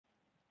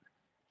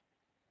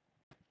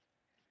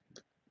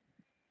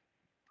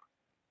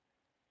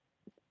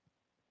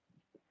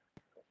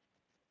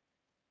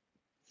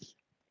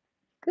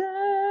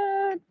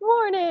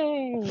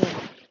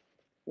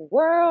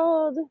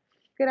world.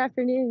 Good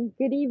afternoon,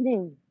 good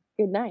evening,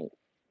 good night,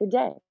 good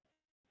day.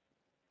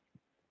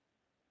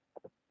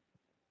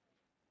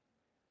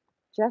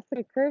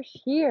 Jessica Kirsch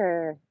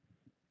here,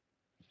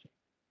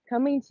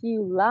 coming to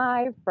you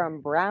live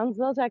from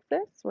Brownsville,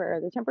 Texas,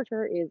 where the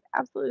temperature is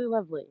absolutely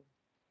lovely.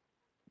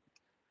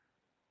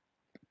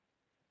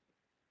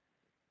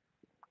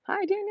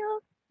 Hi, Daniel.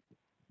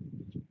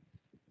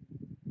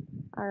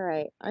 All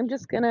right,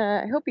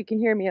 I hope you can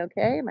hear me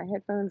okay. My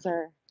headphones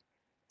are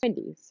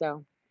windy,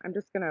 so I'm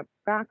just gonna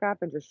back up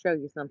and just show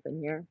you something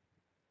here.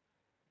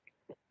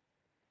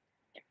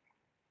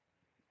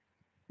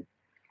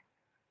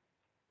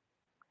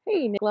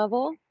 Hey, Nick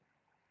Level,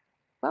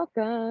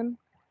 welcome.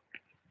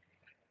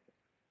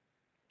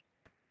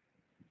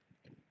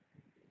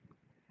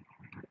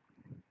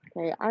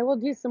 Okay, I will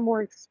do some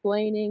more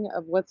explaining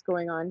of what's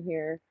going on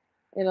here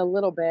in a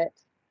little bit.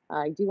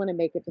 I do want to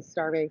make it to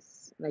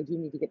Starbase, and I do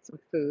need to get some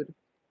food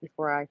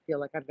before I feel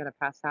like I'm going to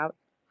pass out.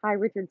 Hi,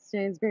 Richard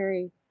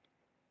Stansberry.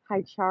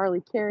 Hi,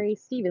 Charlie Carey,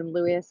 Stephen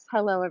Lewis.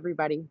 Hello,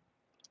 everybody.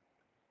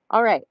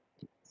 All right,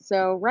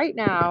 so right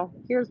now,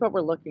 here's what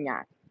we're looking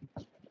at.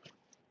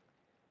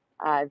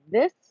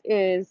 This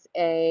is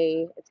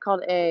it's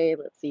called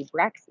let's see,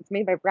 it's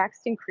made by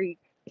Braxton Creek.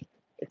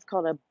 It's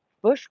called a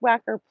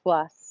Bushwhacker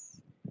Plus.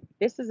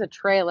 This is a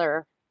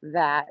trailer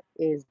that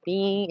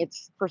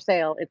it's for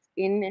sale. It's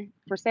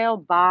for sale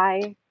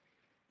by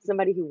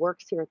somebody who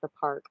works here at the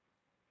park.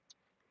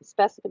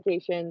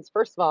 Specifications,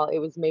 first of all, it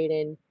was made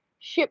in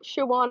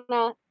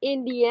Shipshewana,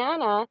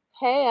 Indiana.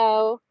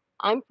 Heyo,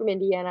 I'm from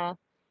Indiana.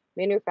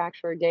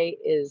 Manufacturer date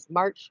is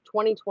March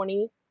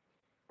 2020.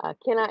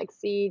 Cannot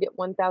exceed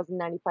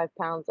 1,095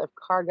 pounds of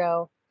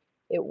cargo.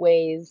 It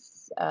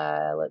weighs,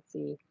 let's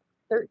see,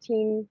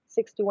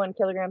 1361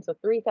 kilograms, so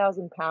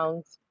 3,000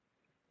 pounds.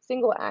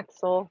 Single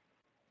axle.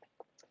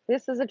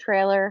 This is a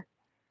trailer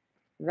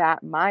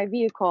that my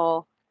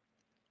vehicle,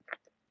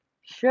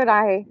 should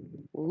I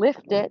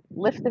lift the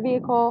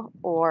vehicle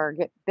or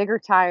get bigger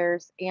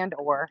tires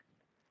or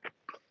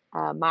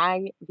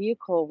my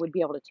vehicle would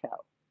be able to tow.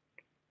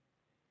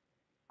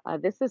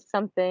 This is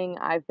something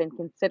I've been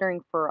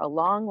considering for a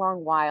long,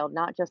 long while,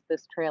 not just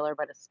this trailer,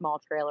 but a small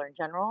trailer in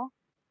general.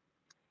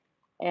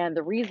 And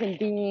the reason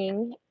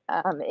being,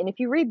 and if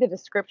you read the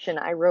description,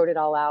 I wrote it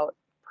all out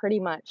pretty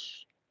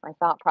much. My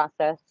thought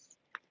process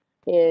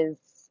is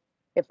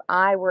if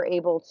I were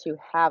able to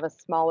have a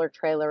smaller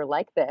trailer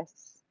like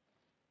this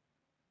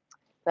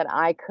that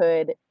I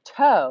could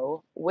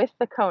tow with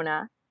the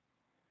Kona,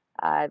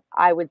 I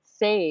would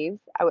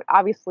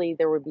obviously,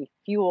 there would be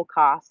fuel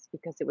costs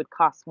because it would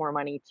cost more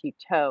money to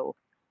tow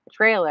the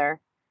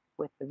trailer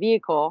with the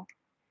vehicle.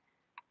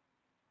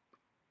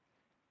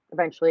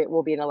 Eventually, it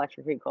will be an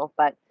electric vehicle,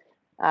 but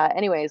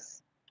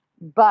anyways,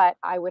 but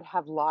I would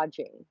have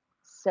lodging.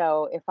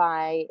 So if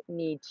I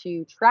need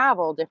to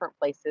travel different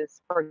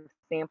places, for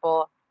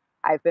example,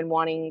 I've been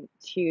wanting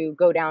to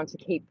go down to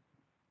Cape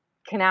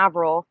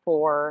Canaveral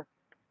for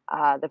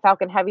the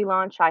Falcon Heavy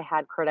launch. I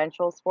had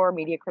credentials for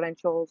media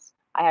credentials.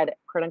 I had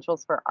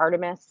credentials for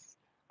Artemis.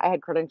 I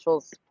had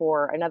credentials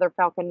for another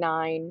Falcon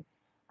 9.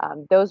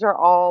 Those are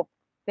all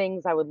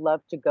things I would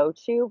love to go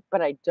to,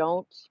 but I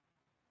don't.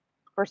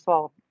 First of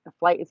all, the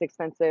flight is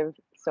expensive.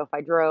 So if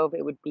I drove,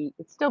 it'd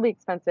still be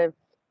expensive,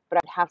 but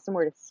I'd have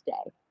somewhere to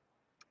stay.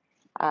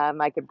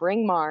 I could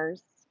bring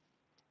Mars.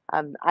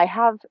 I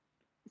have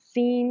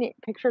seen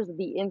pictures of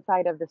the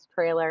inside of this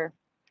trailer.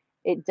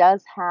 It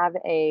does have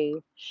a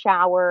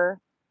shower,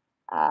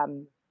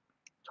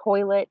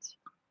 toilet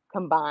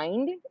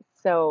combined.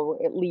 So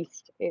at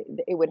least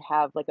it would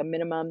have like a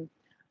minimum.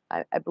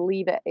 I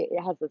believe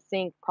it has a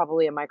sink,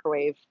 probably a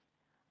microwave.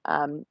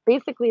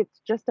 Basically, it's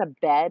just a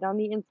bed on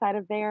the inside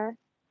of there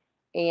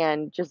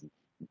and just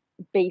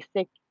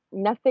basic,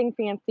 nothing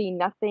fancy,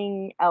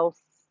 nothing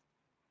else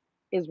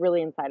is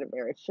really inside of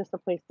there. It's just a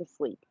place to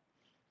sleep.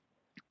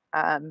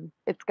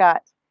 It's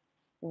got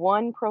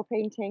one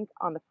propane tank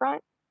on the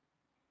front,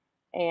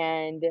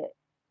 and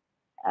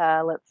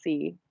let's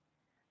see.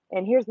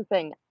 And here's the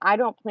thing: I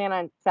don't plan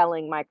on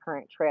selling my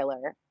current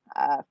trailer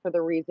for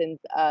the reasons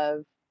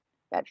of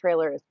that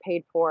trailer is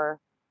paid for,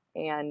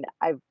 and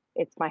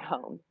it's my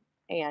home,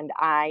 and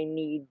I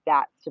need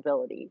that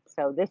stability.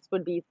 So this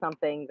would be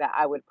something that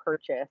I would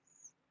purchase.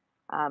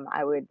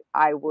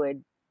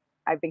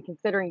 I've been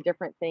considering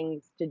different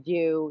things to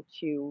do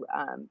to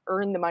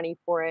earn the money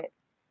for it,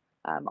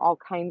 all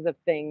kinds of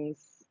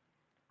things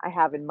I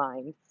have in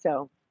mind.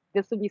 So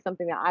this would be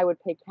something that I would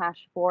pay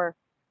cash for.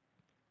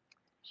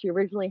 She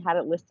originally had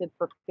it listed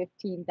for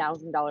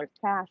 $15,000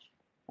 cash.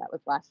 That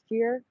was last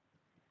year.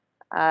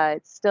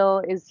 It still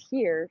is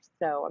here,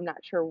 so I'm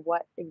not sure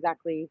what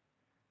exactly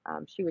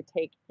she would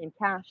take in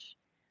cash,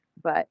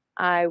 but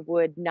I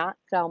would not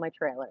sell my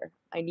trailer.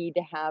 I need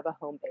to have a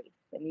home base.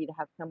 I need to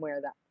have somewhere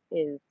that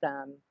is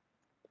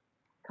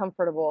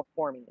comfortable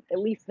for me, at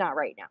least not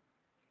right now.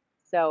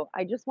 So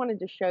I just wanted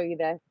to show you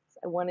this.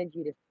 I wanted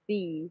you to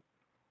see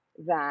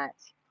that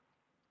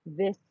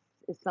this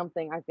is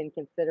something I've been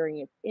considering.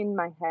 It's in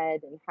my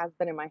head and has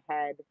been in my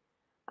head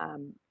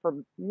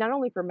for not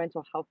only for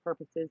mental health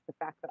purposes, the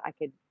fact that I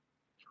could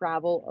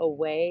travel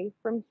away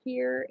from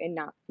here and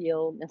not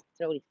feel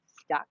necessarily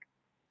stuck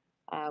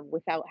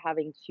without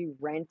having to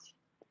rent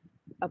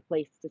a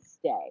place to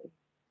stay.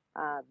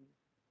 Um,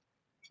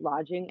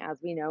 Lodging, as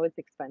we know, is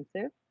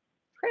expensive.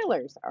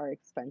 Trailers are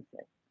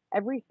expensive.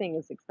 Everything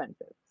is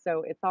expensive.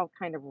 So it's all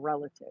kind of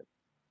relative.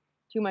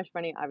 Too much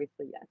money,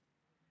 obviously, yes.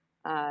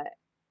 Uh,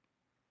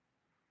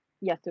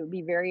 yes, it would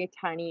be very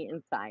tiny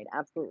inside,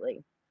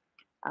 absolutely.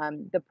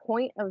 The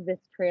point of this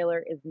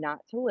trailer is not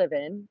to live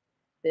in.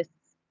 This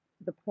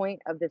the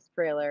point of this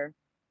trailer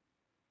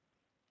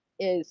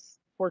is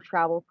for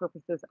travel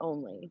purposes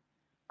only.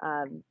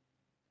 Um,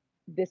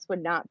 this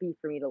would not be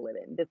for me to live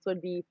in. This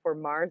would be for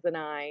Mars and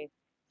I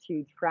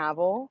to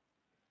travel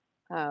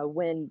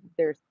when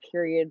there's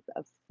periods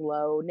of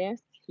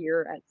slowness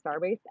here at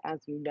Starbase. As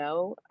you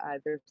know,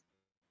 there's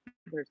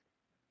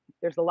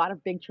there's a lot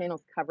of big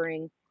channels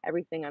covering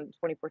everything on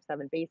a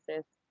 24/7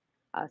 basis.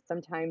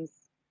 Sometimes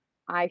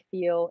I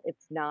feel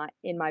it's not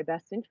in my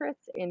best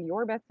interest, in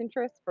your best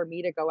interest, for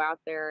me to go out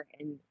there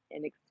and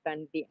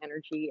expend the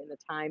energy and the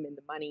time and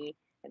the money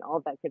and all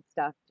that good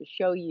stuff to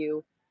show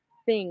you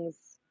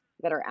things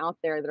that are out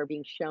there that are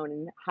being shown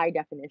in high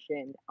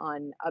definition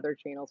on other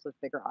channels with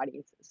bigger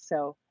audiences.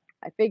 So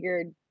I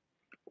figured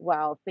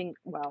while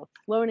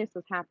slowness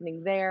is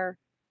happening there,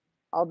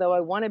 although I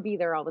want to be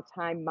there all the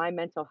time, my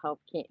mental health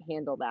can't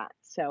handle that.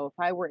 So if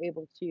I were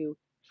able to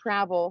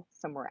travel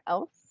somewhere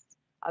else,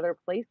 other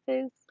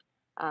places,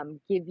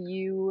 give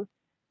you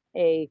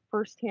a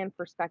firsthand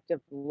perspective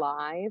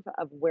live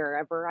of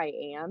wherever I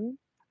am.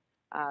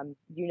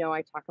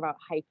 I talk about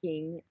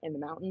hiking in the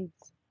mountains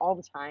all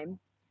the time.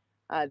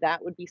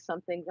 That would be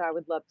something that I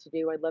would love to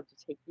do. I'd love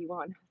to take you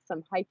on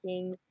some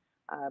hiking,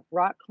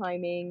 rock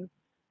climbing,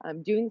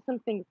 doing some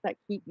things that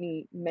keep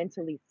me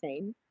mentally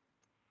sane.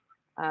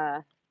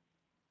 Uh,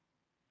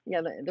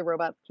 yeah, the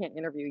robots can't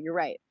interview. You're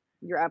right.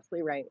 You're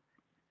absolutely right.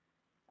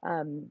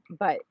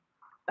 But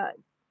uh,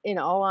 in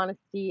all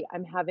honesty,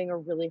 I'm having a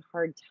really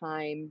hard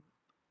time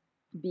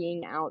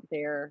being out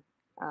there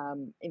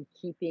and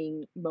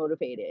keeping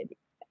motivated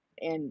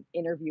and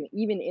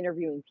even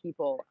interviewing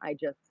people.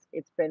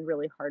 It's been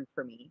really hard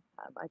for me.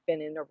 I've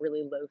been in a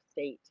really low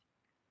state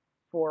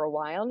for a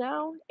while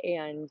now,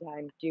 and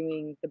I'm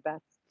doing the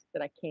best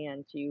that I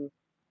can to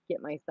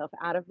get myself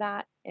out of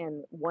that.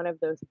 And one of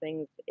those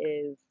things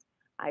is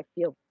I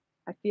feel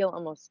I feel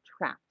almost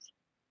trapped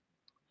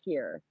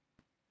here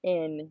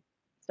in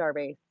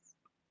Starbase.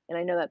 And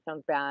I know that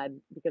sounds bad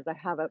because I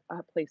have a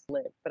place to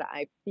live, but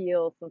I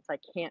feel since I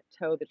can't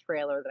tow the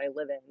trailer that I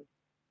live in,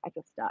 I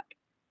feel stuck.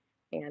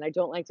 And I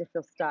don't like to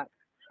feel stuck.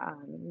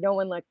 No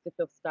one likes to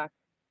feel stuck.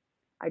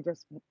 I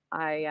just,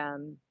 I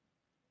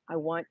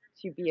want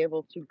to be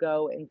able to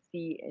go and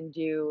see and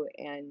do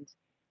and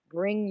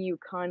bring you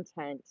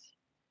content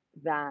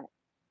that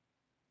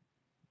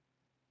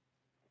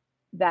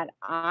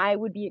I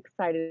would be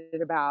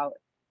excited about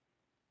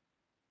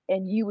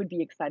and you would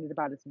be excited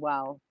about as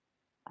well.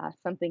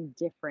 Something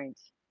different.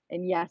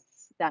 And yes,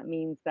 that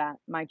means that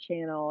my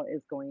channel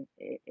is going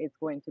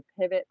to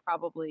pivot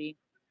probably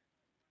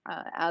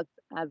as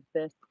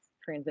this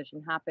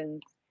transition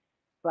happens.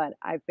 But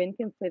I've been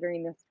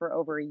considering this for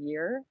over a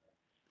year.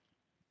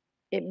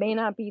 It may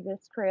not be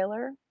this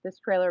trailer. This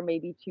trailer may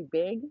be too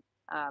big.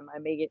 I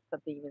may get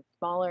something even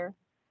smaller.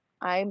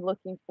 I'm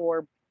looking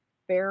for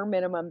bare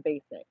minimum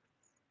basics.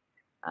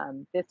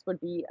 This would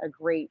be a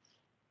great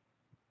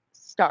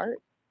start.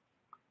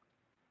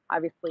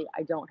 Obviously,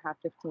 I don't have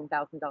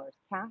 $15,000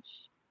 cash,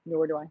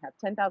 nor do I have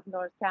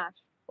 $10,000 cash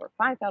or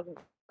 $5,000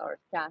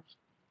 cash,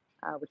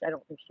 which I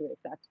don't think she would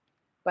accept.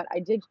 But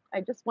I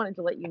just wanted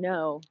to let you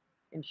know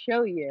and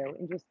show you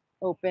and just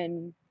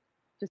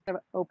to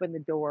open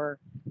the door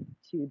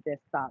to this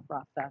thought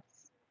process.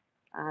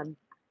 Um,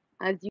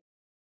 as you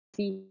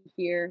see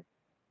here,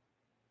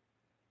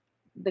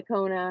 the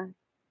Kona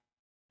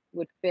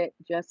would fit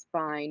just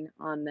fine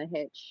on the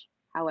hitch.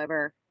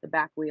 However, the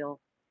back wheel,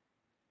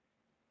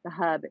 the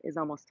hub is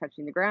almost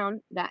touching the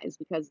ground. That is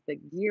because the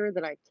gear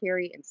that I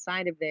carry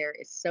inside of there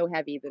is so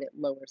heavy that it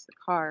lowers the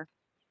car.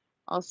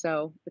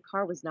 Also, the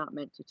car was not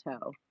meant to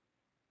tow.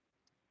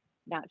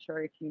 Not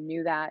sure if you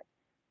knew that.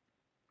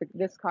 But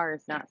this car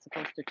is not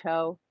supposed to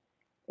tow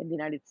in the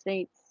United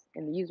States.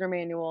 In the user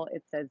manual,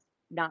 it says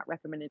not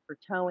recommended for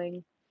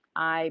towing.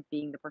 I,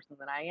 being the person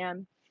that I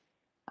am,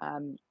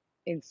 um,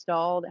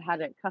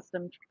 had a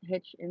custom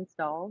hitch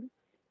installed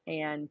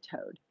and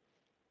towed.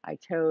 I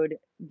call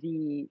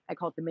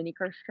it the mini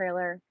Kirsh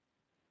trailer.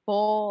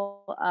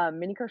 Full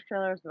mini Kirsh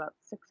trailer is about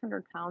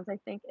 600 pounds, I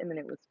think, and then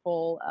it was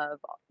full of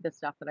the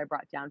stuff that I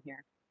brought down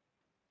here.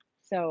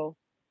 So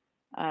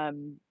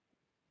um,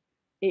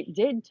 it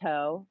did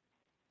tow.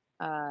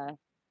 Uh,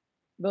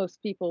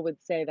 Most people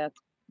would say that's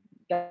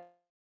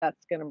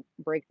going to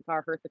break the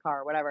car, hurt the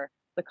car, or whatever.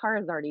 The car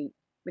has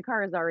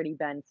already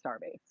been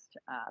star-based.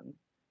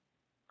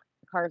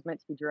 The car is meant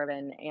to be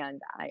driven,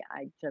 and I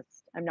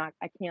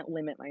can't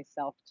limit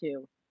myself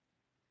to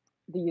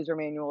the user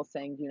manual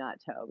saying do not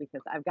tow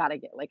because I've got to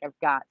I've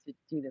got to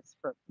do this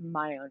for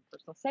my own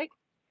personal sake.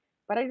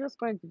 But I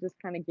just wanted to just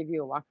kind of give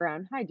you a walk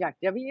around. Hi, Jack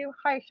W.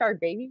 Hi, Shard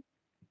Baby.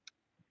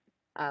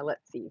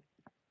 Let's see.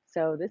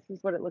 So this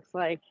is what it looks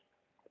like.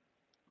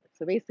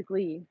 So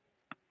basically,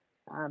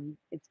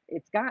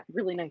 it's got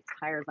really nice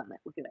tires on it.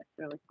 Look at it;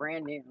 they're like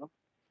brand new,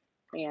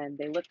 and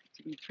they look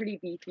to be pretty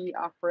beefy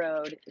off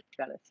road. It's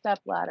got a step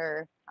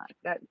ladder. It's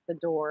got the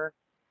door.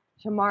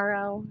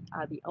 Tomorrow,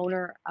 the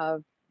owner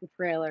of the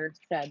trailer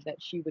said that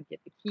she would get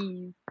the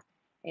keys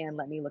and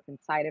let me look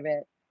inside of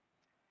it.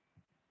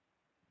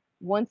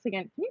 Once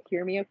again, can you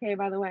hear me okay,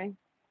 by the way?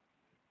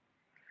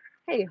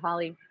 Hey,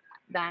 Holly,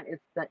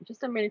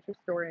 just a miniature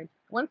storage.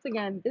 Once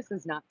again, this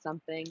is not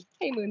something,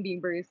 hey,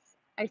 Moonbeam Bruce,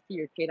 I see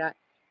your K-Dot.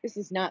 This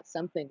is not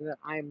something that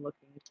I'm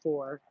looking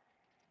for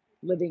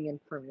living in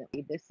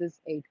permanently. This is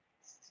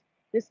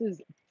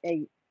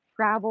a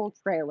travel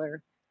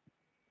trailer.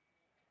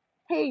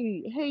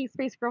 Hey,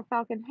 Space Girl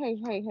Falcon.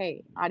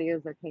 Hey.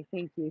 Audio's okay.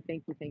 Thank you.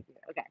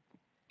 Okay.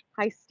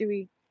 Hi,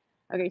 Stewie.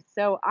 Okay,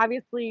 so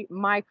obviously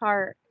my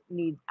car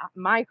needs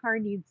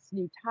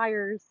new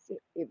tires.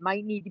 It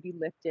might need to be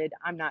lifted.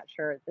 I'm not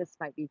sure. This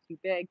might be too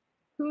big.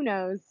 Who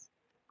knows?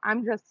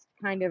 I'm just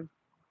kind of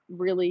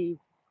really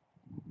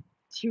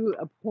to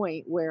a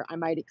point where I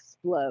might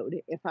explode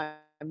if I'm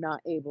not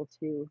able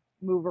to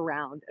move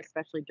around,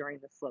 especially during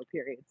the slow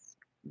periods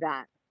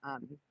that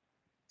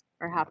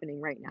are happening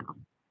right now.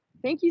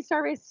 Thank you,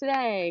 Starbase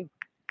today.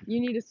 You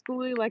need a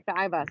schoolie like the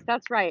iBus.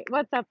 That's right.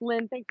 What's up,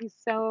 Lynn? Thank you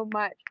so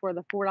much for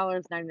the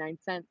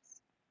 $4.99.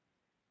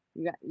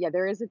 Yeah,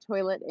 there is a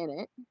toilet in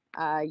it.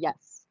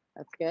 Yes,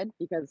 that's good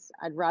because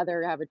I'd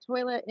rather have a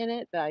toilet in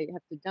it that I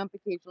have to dump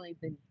occasionally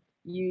than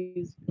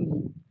use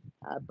the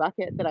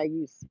bucket that I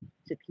use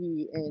to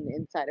pee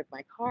inside of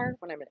my car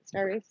when I'm at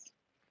Starbase.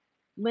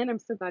 Lynn, I'm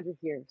so glad you're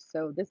here.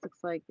 So this looks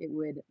like it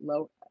would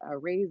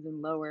raise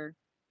and lower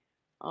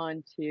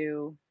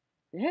onto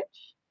the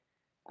hitch.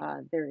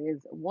 There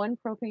is one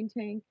propane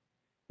tank,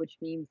 which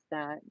means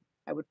that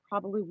I would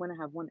probably want to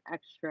have one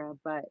extra,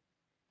 but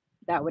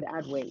that would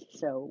add weight.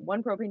 So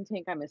one propane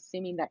tank, I'm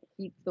assuming that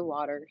heats the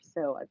water.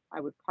 So I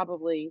would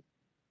probably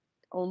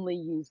only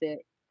use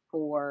it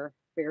for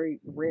very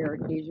rare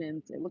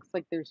occasions. It looks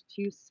like there's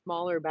two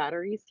smaller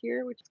batteries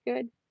here, which is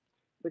good,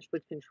 which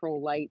would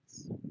control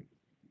lights.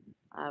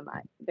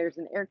 There's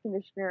an air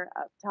conditioner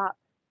up top,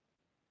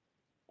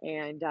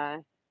 and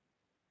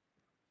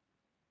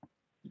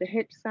the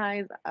hitch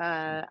size,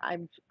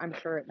 I'm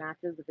sure it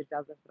matches. If it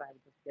doesn't, but I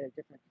would just get a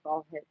different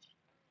ball hitch.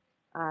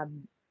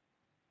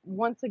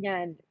 Once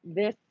again,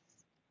 this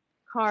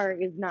car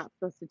is not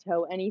supposed to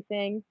tow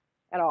anything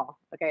at all.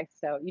 Okay,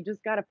 so you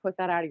just got to put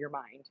that out of your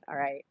mind. All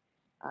right,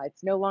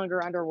 it's no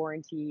longer under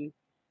warranty.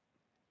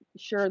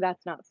 Sure,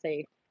 that's not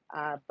safe,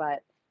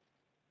 but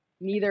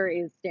neither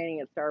is standing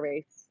at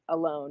Starbase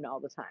alone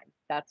all the time.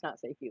 That's not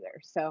safe either.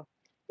 So,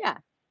 yeah.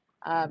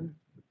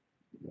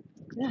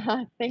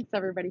 Thanks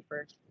everybody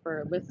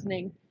for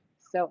listening.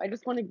 So I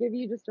just want to give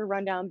you just a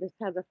rundown. This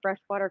has a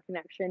freshwater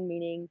connection,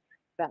 meaning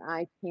that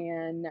I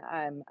can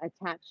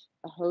attach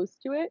a hose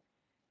to it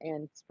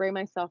and spray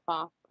myself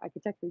off. I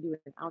could technically do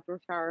an outdoor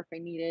shower if I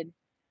needed.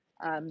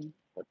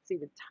 Let's see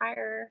the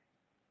tire.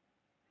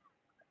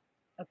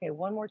 Okay,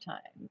 one more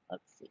time.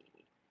 Let's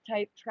see.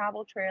 Type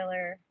travel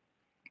trailer.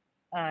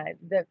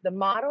 The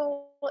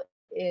model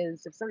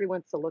is, if somebody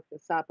wants to look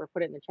this up or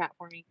put it in the chat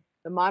for me,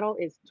 the model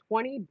is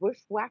 20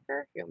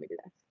 Bushwhacker. Here, let me do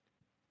this.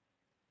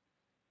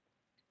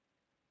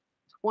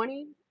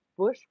 20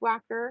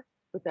 Bushwhacker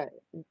with a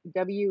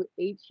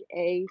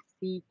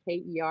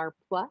WHACKER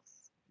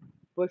plus,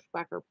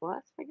 Bushwhacker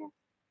plus, I guess.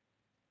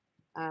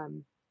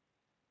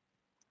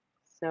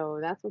 So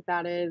that's what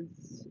that is,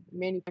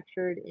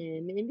 manufactured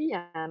in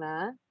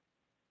Indiana.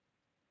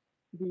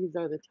 These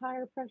are the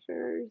tire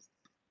pressures.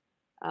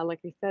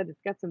 Like I said,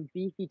 it's got some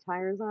beefy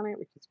tires on it,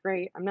 which is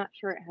great. I'm not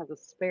sure it has a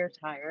spare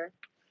tire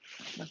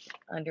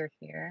under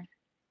here.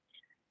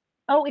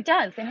 Oh, it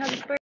does. It has a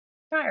spare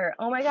tire.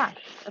 Oh my gosh,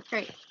 that's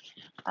great.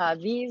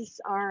 This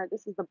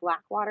is the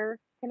Blackwater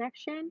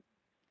connection.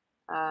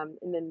 And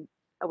then,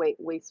 oh wait,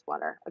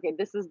 wastewater. Okay,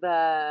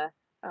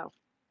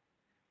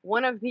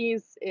 one of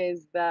these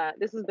is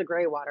this is the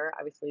gray water.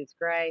 Obviously it's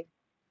gray.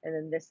 And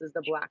then this is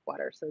the black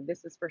water. So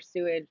this is for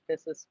sewage.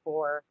 This is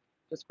for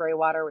just gray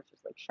water, which is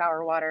like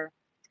shower water.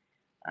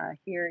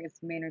 Here is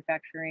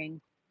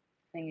manufacturing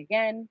thing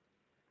again.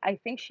 I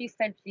think she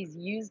said she's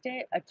used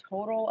it a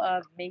total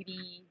of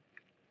maybe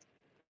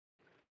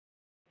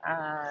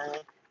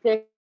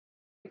 6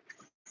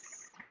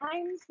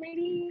 times,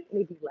 maybe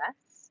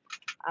less.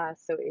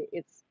 So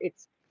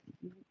it's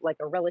like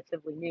a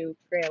relatively new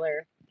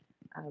trailer.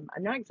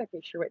 I'm not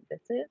exactly sure what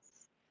this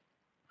is.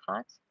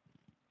 Hot.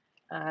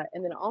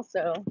 And then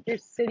also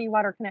there's city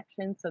water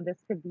connection. So this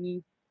could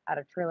be at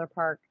a trailer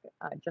park,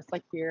 just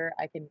like here.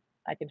 I can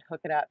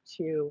hook it up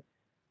to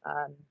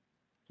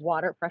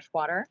fresh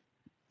water,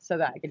 so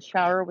that I can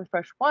shower with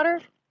fresh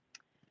water.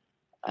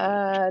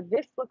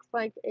 This looks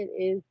like it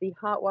is the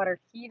hot water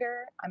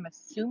heater. I'm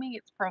assuming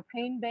it's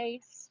propane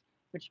based.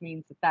 which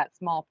means that that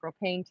small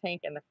propane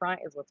tank in the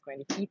front is what's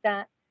going to heat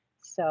that.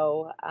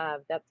 So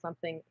that's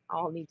something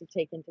I'll need to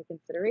take into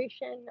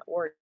consideration,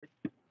 or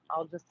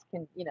I'll just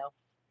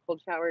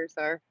cold showers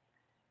are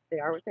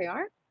what they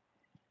are.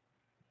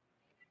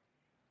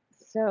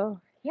 So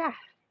yeah,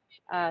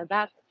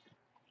 that's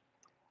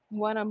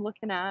what I'm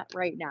looking at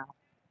right now.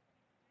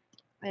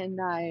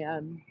 And I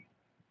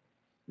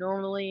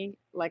normally,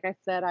 like I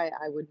said, I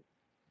would,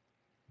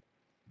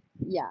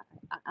 yeah,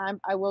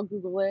 I will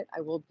Google it.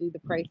 I will do the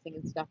pricing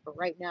and stuff. But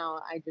right now,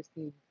 I just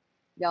need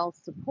y'all's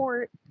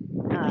support.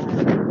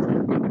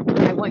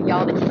 I want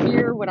y'all to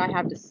hear what I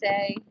have to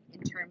say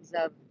in terms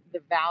of the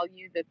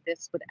value that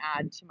this would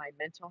add to my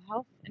mental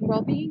health and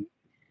well-being,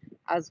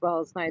 as well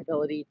as my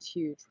ability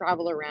to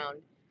travel around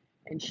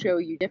and show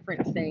you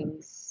different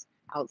things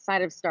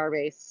outside of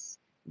Starbase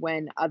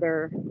when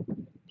other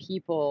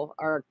people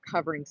are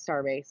covering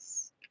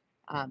Starbase.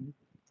 Um,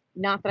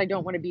 Not that I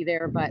don't want to be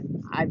there, but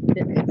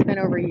it's been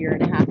over a year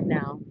and a half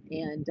now,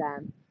 and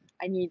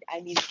I need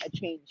a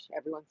change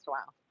every once in a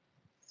while.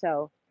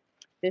 So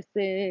this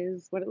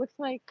is what it looks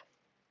like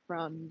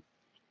from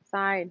the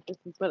side. This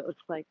is what it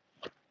looks like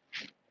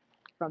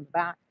from the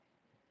back.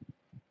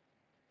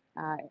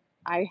 Uh,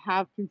 I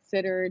have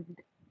considered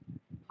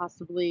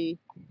possibly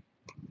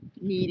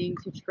needing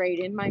to trade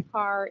in my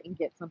car and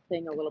get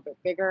something a little bit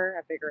bigger,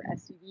 a bigger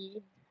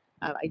SUV.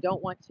 I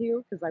don't want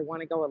to because I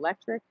want to go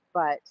electric,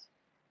 but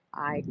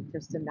I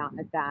just am not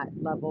at that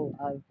level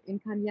of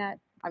income yet,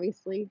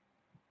 obviously.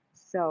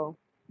 So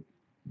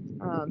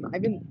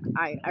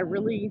I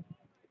really,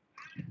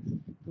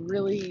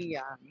 really,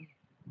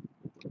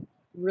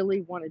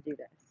 really want to do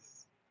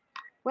this.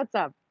 What's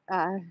up,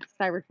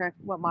 Cybertruck?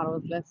 What model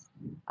is this?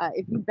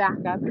 If you back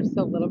up just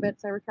a little bit,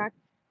 Cybertruck,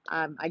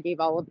 I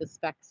gave all of the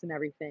specs and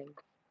everything.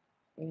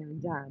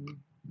 And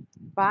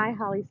bye,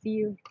 Holly. See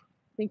you.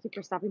 Thank you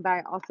for stopping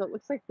by. Also, it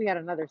looks like we had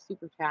another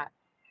super chat.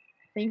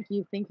 Thank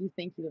you, thank you,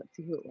 thank you. Let's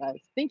see who it was.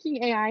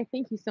 Thinking AI,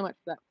 thank you so much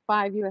for that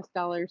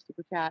 $5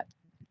 super chat.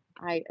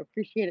 I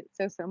appreciate it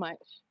so, so much.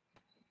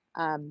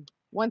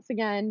 Once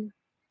again,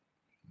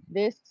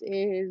 this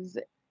is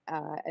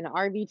an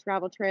RV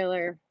travel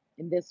trailer,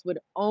 and this would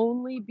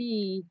only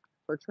be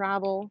for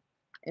travel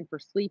and for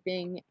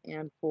sleeping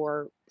and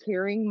for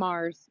carrying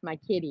Mars, my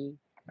kitty,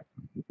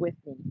 with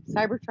me.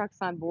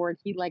 Cybertruck's on board.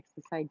 He likes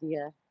this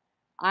idea.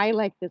 I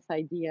like this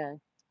idea.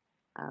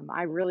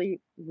 I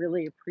really,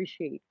 really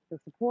appreciate the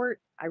support.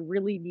 I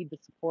really need the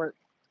support.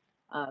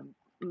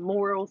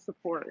 Moral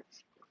support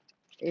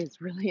is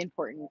really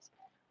important.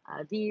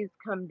 These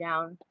come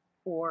down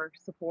for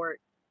support,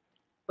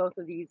 both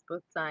of these,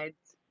 both sides.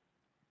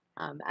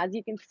 As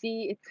you can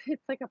see,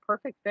 it's like a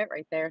perfect fit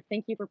right there.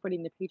 Thank you for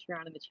putting the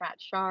Patreon in the chat,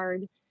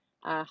 Shard.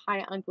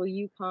 Hi, Uncle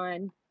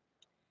Yukon.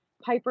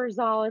 Piper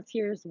Zal is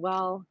here as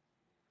well.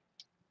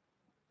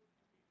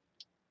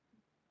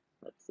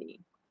 Let's see.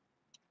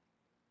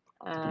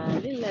 La,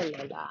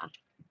 la, la.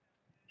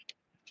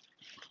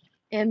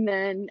 And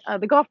then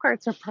the golf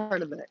carts are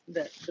part of it.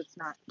 That's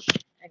not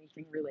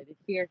anything related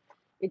here.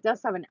 It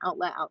does have an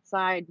outlet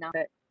outside. Not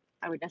that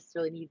I would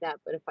necessarily need that,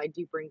 but if I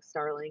do bring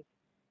Starlink,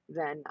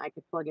 then I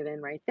could plug it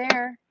in right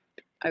there.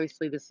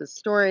 Obviously, this is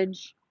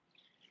storage.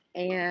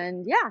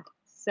 And yeah,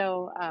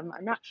 so I'm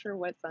not sure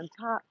what's on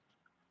top.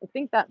 I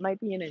think that might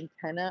be an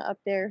antenna up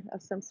there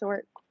of some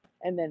sort.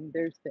 And then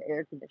there's the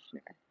air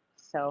conditioner.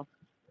 So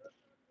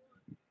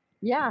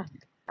yeah,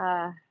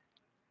 uh,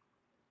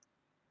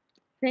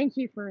 thank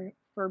you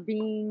for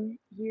being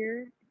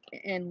here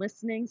and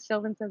listening.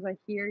 Sylvan says, I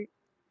hear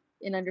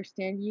and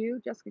understand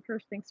you. Jessica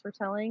Kirsch, thanks for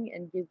telling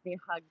and gives me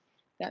a hug.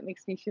 That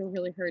makes me feel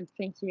really heard.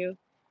 Thank you.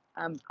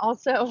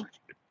 Also,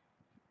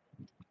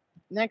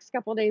 next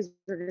couple of days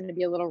are going to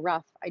be a little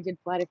rough. I did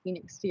fly to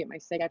Phoenix to get my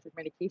psychiatric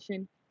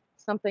medication.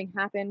 Something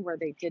happened where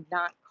they did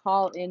not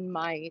call in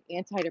my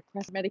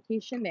antidepressant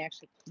medication. They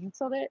actually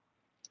canceled it.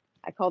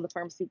 I called the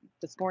pharmacy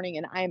this morning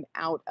and I'm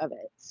out of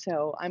it.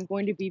 So I'm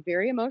going to be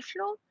very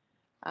emotional.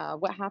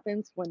 What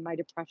happens when my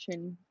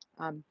depression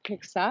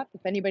picks up?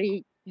 If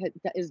anybody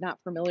is not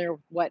familiar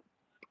with what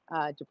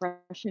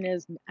depression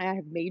is, I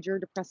have major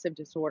depressive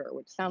disorder,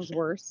 which sounds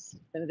worse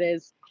than it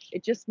is.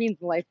 It just means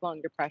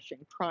lifelong depression,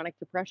 chronic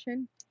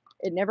depression.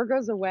 It never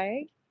goes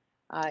away.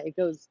 It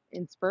goes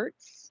in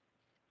spurts.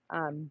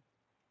 But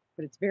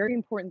it's very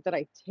important that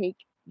I take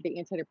the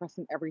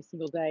antidepressant every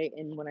single day.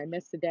 And when I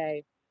miss a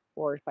day,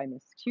 or if I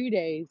miss 2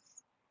 days,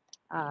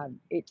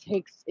 it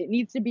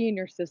needs to be in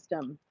your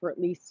system for at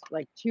least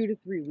like 2 to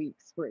 3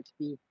 weeks for it to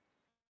be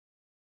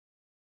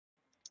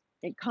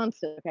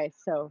constant. Okay,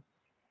 so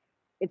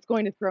it's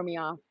going to throw me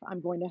off.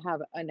 I'm going to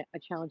have a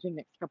challenging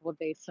next couple of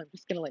days, so I'm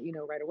just going to let you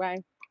know right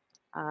away.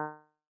 I'm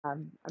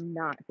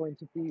not going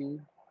to be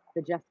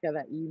the Jessica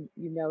that you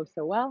know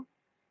so well,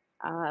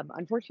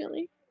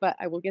 unfortunately, but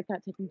I will get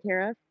that taken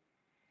care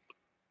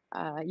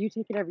of. You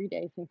take it every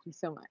day. Thank you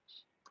so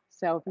much.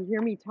 So if you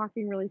hear me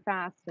talking really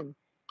fast and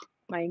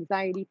my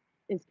anxiety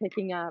is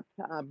picking up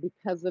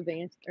because of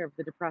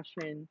the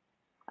depression,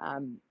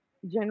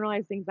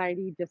 Generalized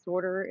anxiety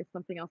disorder is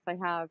something else I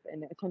have,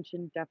 and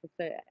attention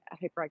deficit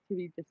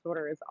hyperactivity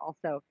disorder is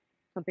also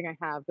something I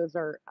have. Those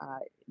are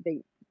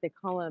they they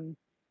call them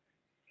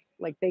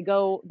like they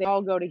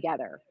all go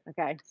together.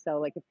 Okay, so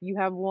like if you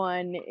have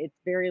one, it's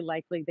very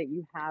likely that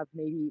you have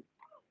maybe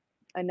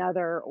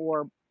another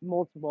or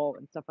multiple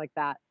and stuff like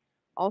that.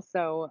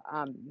 Also,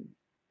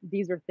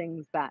 these are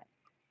things that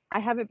I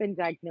haven't been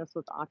diagnosed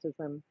with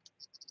autism,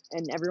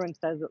 and everyone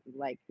says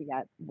like,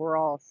 yeah, we're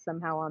all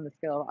somehow on the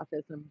scale of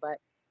autism, but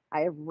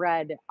I have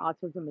read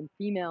autism in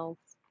females.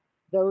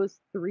 Those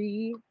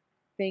three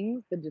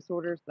things, the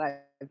disorders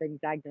that I've been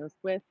diagnosed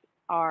with,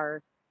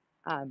 are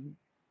um,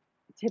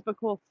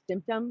 typical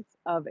symptoms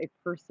of a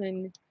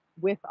person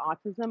with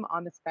autism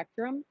on the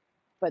spectrum,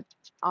 but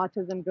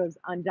autism goes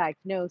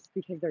undiagnosed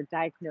because they're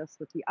diagnosed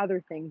with the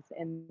other things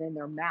and then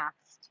they're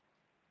masked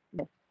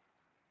with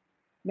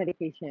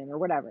medication or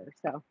whatever.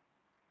 So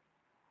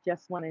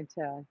just wanted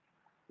to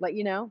let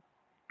you know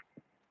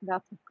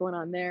that's what's going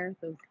on there.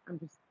 Those I'm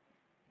just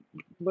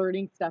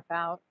blurting stuff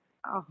out.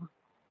 Oh,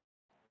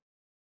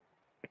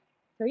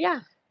 so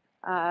yeah,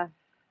 uh,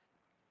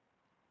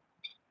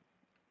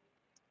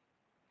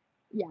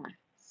 yeah.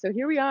 So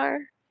here we are.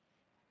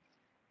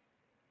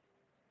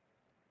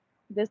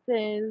 This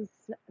is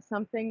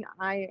something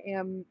I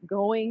am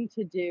going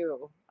to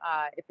do.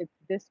 If it's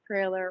this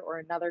trailer or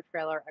another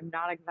trailer, I'm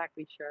not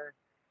exactly sure.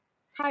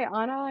 Hi,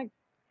 Anna.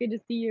 Good to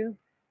see you.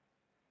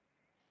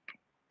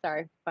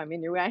 Sorry if I'm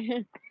in your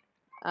way.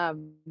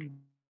 um,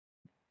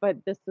 but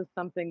this is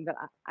something that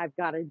I've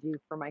got to do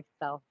for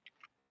myself.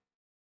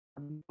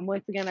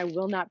 Once again, I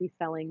will not be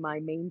selling my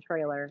main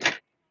trailer.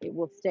 It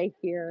will stay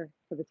here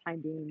for the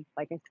time being.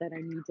 Like I said,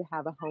 I need to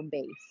have a home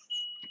base.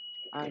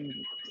 Um,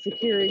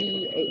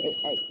 security,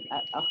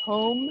 a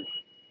home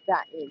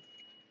that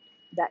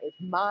is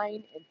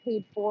mine and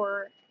paid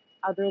for,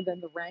 other than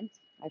the rent.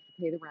 I have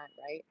to pay the rent,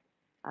 right?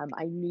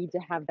 I need to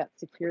have that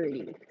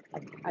security.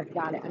 I've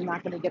got it. I'm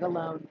not going to get a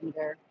loan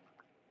either.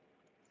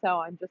 So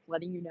I'm just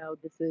letting you know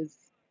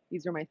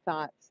these are my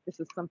thoughts. This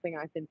is something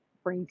I've been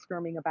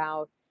brainstorming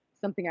about,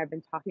 something I've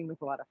been talking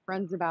with a lot of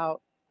friends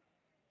about,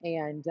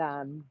 and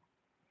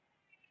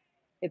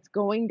it's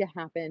going to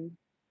happen.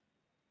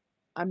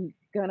 I'm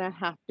gonna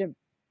have to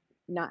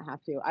not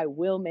have to. I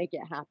will make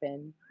it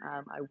happen.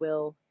 I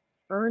will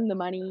earn the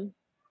money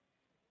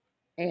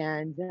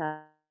and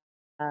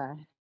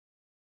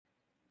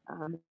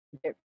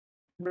get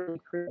really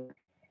creative.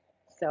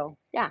 So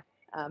yeah,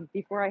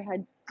 before I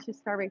head to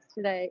Starbase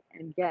today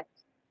and get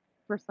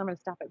first, I'm going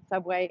to stop at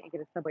Subway and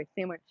get a Subway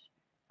sandwich.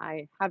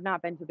 I have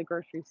not been to the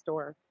grocery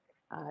store.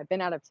 I've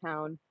been out of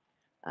town,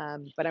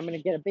 but I'm going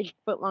to get a big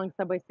foot-long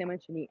Subway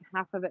sandwich and eat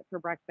half of it for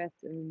breakfast,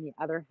 and then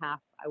the other half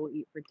I will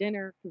eat for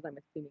dinner because I'm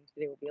assuming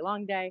today will be a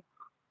long day.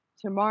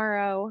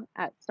 Tomorrow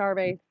at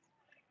Starbase,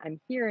 I'm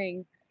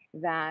hearing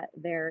that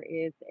there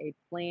is a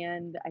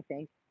planned, I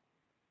think,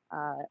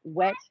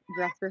 wet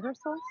dress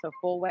rehearsal, so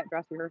full wet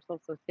dress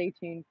rehearsal. So stay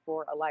tuned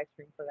for a live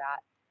stream for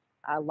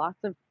that.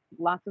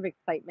 Lots of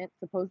excitement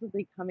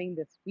supposedly coming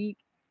this week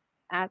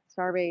at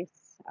Starbase.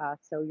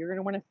 So you're going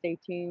to want to stay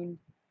tuned.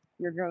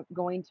 You're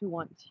going to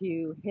want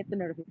to hit the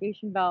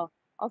notification bell.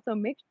 Also,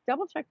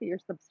 double check that you're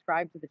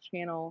subscribed to the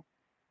channel.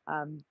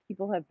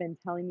 People have been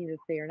telling me that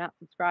they are not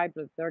subscribed,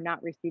 but they're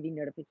not receiving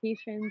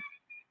notifications.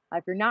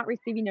 If you're not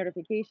receiving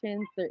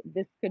notifications,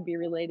 this could be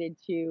related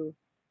to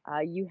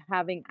you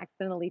having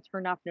accidentally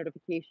turned off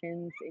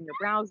notifications in your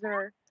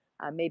browser.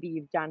 Maybe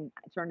you've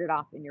turned it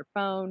off in your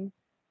phone.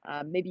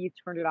 Maybe you've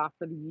turned it off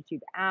for the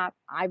YouTube app.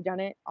 I've done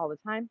it all the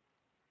time.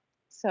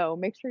 So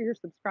make sure you're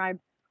subscribed.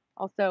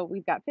 Also,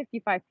 we've got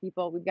 55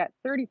 people. We've got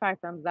 35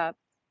 thumbs up.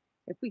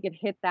 If we could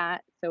hit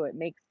that, so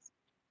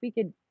we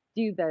could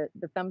do the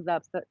thumbs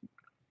ups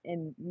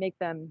and make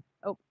them,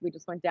 oh, we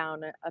just went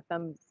down a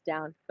thumbs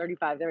down,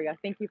 35. There we go.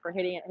 Thank you for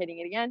hitting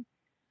it again.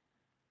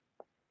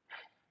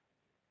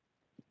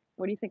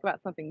 What do you think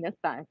about something this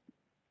size?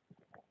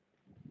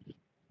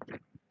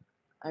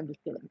 I'm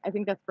just kidding. I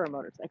think that's for a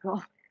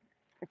motorcycle.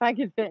 If I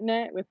could fit in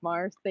it with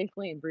Mars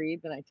safely and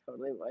breathe, then I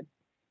totally would.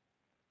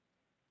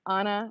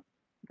 Anna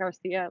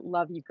Garcia,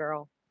 love you,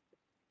 girl.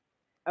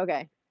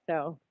 Okay,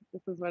 so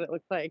this is what it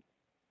looks like.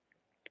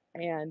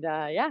 And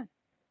yeah,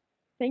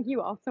 thank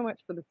you all so much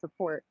for the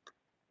support.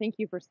 Thank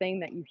you for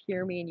saying that you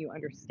hear me and you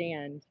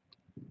understand.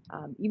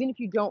 Even if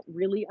you don't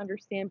really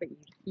understand, but you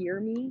hear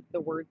me,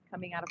 the words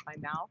coming out of my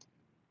mouth,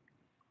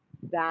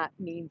 that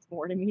means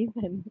more to me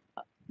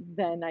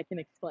than I can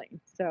explain.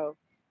 So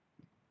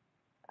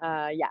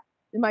yeah,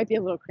 it might be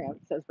a little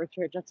cramped, says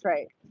Richard. That's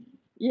right.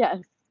 Yes.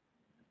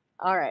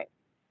 All right.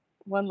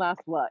 One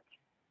last look.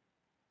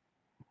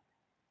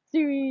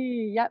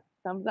 Stewie, yep,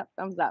 thumbs up,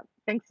 thumbs up.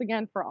 Thanks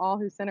again for all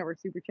who sent over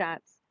super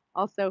chats.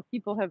 Also,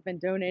 people have been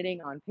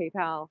donating on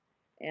PayPal,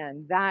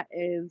 and that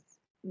is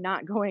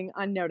not going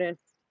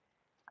unnoticed.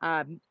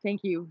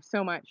 Thank you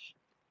so much.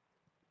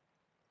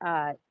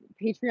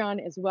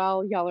 Patreon as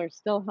well. Y'all are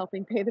still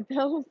helping pay the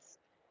bills,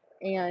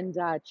 and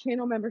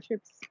channel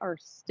memberships are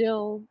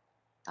still.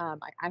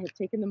 I have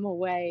taken them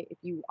away. If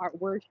you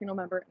were a channel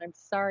member, and I'm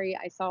sorry,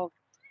 I saw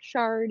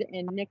Shard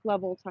and Nick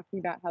Level talking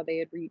about how they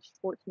had reached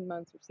 14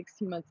 months or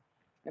 16 months.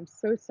 I'm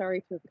so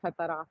sorry to have cut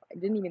that off. I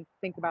didn't even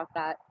think about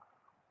that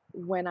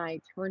when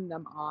I turned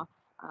them off.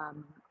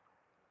 Um,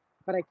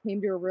 but I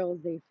came to a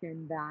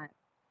realization that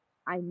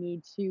I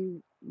need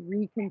to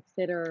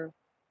reconsider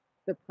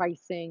the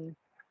pricing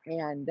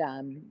and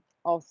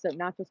also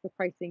not just the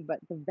pricing, but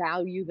the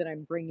value that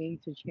I'm bringing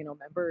to channel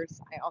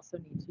members. I also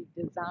need to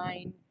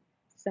design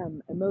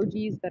some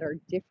emojis that are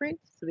different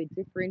so they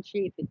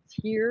differentiate the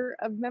tier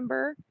of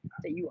member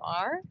that you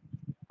are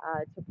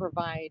to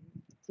provide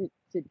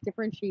to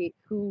differentiate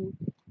who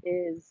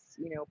is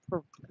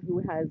who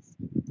has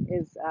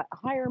is a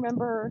higher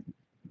member,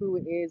 who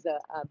is a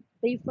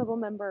base level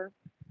member.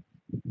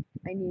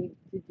 I need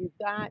to do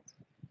that.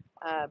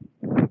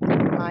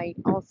 I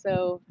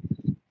also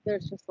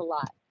there's just a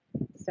lot.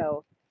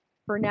 So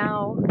for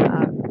now,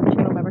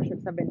 channel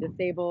memberships have been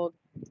disabled.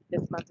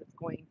 This month it's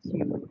going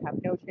to have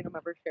no channel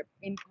membership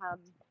income.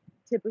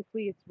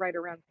 Typically, it's right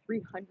around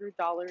 $300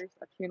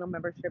 of channel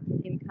membership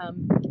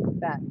income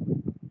that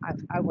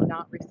I will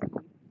not receive.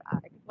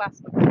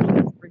 Last month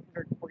it was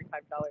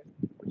 $345,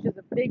 which is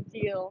a big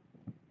deal.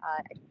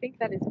 I think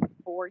that is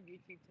before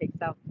YouTube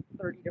takes out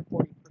 30 to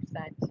 40%.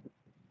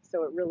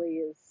 So it really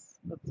is.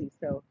 Let's see.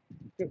 So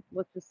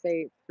let's just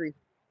say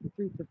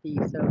 350.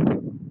 So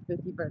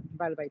 50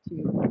 divided by 2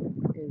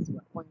 is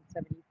what,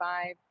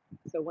 175.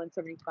 So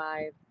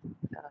 175,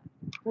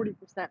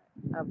 40%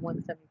 of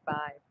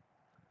 175.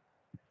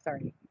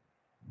 Sorry.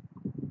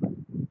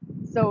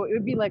 So it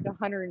would be like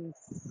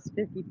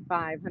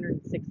 155,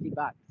 160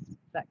 bucks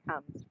that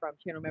comes from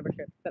channel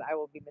memberships that I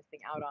will be missing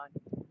out on.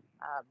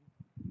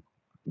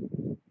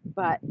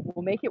 But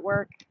we'll make it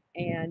work,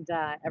 and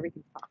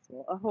everything's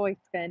possible. Ahoy,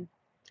 Sven.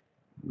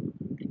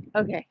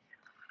 Okay.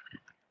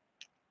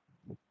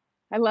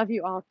 I love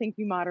you all. Thank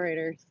you,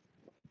 moderators.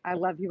 I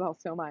love you all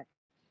so much.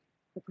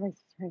 The price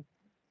is right.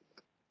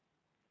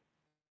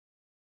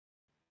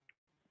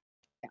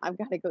 I've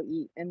got to go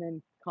eat and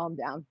then calm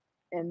down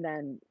and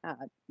then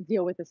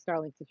deal with the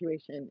Starlink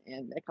situation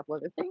and a couple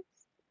other things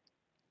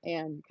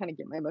and kind of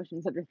get my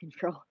emotions under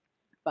control.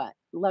 But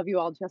love you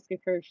all. Jessica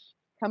Kirsch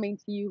coming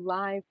to you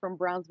live from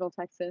Brownsville,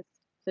 Texas.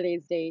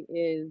 Today's date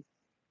is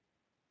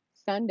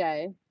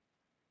Sunday,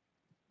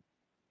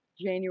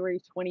 January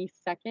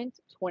 22nd,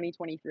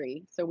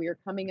 2023. So we are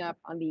coming up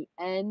on the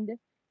end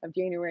of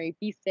January.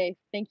 Be safe.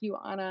 Thank you,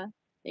 Anna.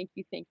 Thank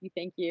you, thank you,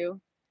 thank you.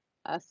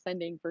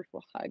 Sending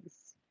virtual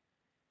hugs.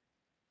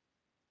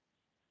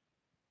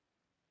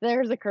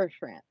 There's a Kirsch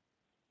rant.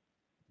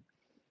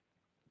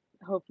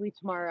 Hopefully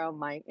tomorrow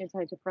my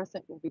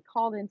antidepressant will be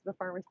called into the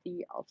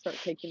pharmacy. I'll start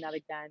taking that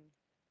again,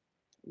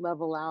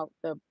 level out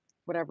the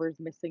whatever is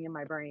missing in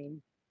my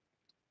brain.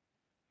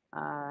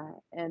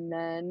 And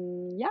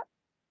then, yep,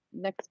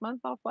 next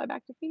month I'll fly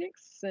back to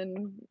Phoenix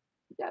and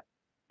yep.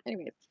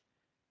 Anyways,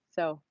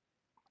 so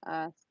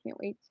can't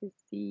wait to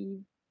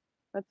see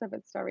what's up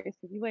at Starbase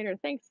with you later.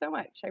 Thanks so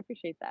much. I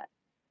appreciate that.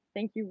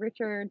 Thank you,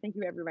 Richard. Thank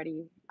you,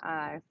 everybody.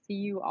 See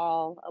you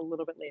all a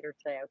little bit later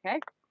today, okay?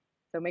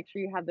 So make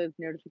sure you have those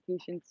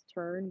notifications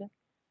turned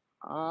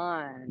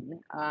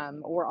on.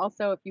 Or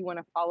also, if you want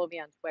to follow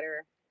me on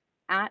Twitter,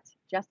 at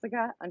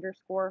Jessica_Kirsch.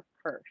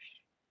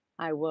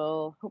 I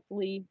will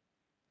hopefully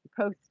be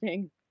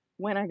posting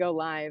when I go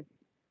live.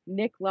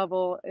 Nick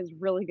Level is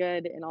really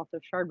good, and also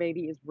Shard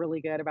Baby is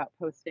really good about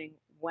posting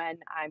when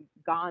I'm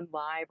gone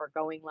live or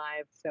going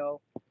live.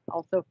 So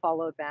also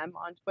follow them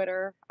on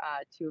Twitter.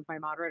 Two of my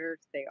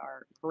moderators, they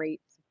are great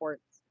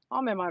supports.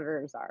 All my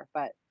moderators are,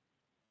 but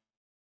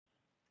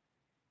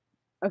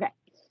okay.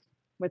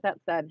 With that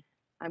said,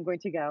 I'm going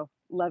to go.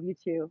 Love you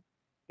too,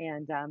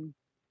 and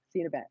see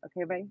you in a bit.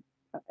 Okay, bye.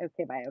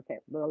 Okay, bye. Okay,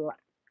 blah, blah, blah.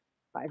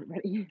 Bye,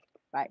 everybody.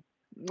 Bye.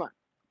 Mwah.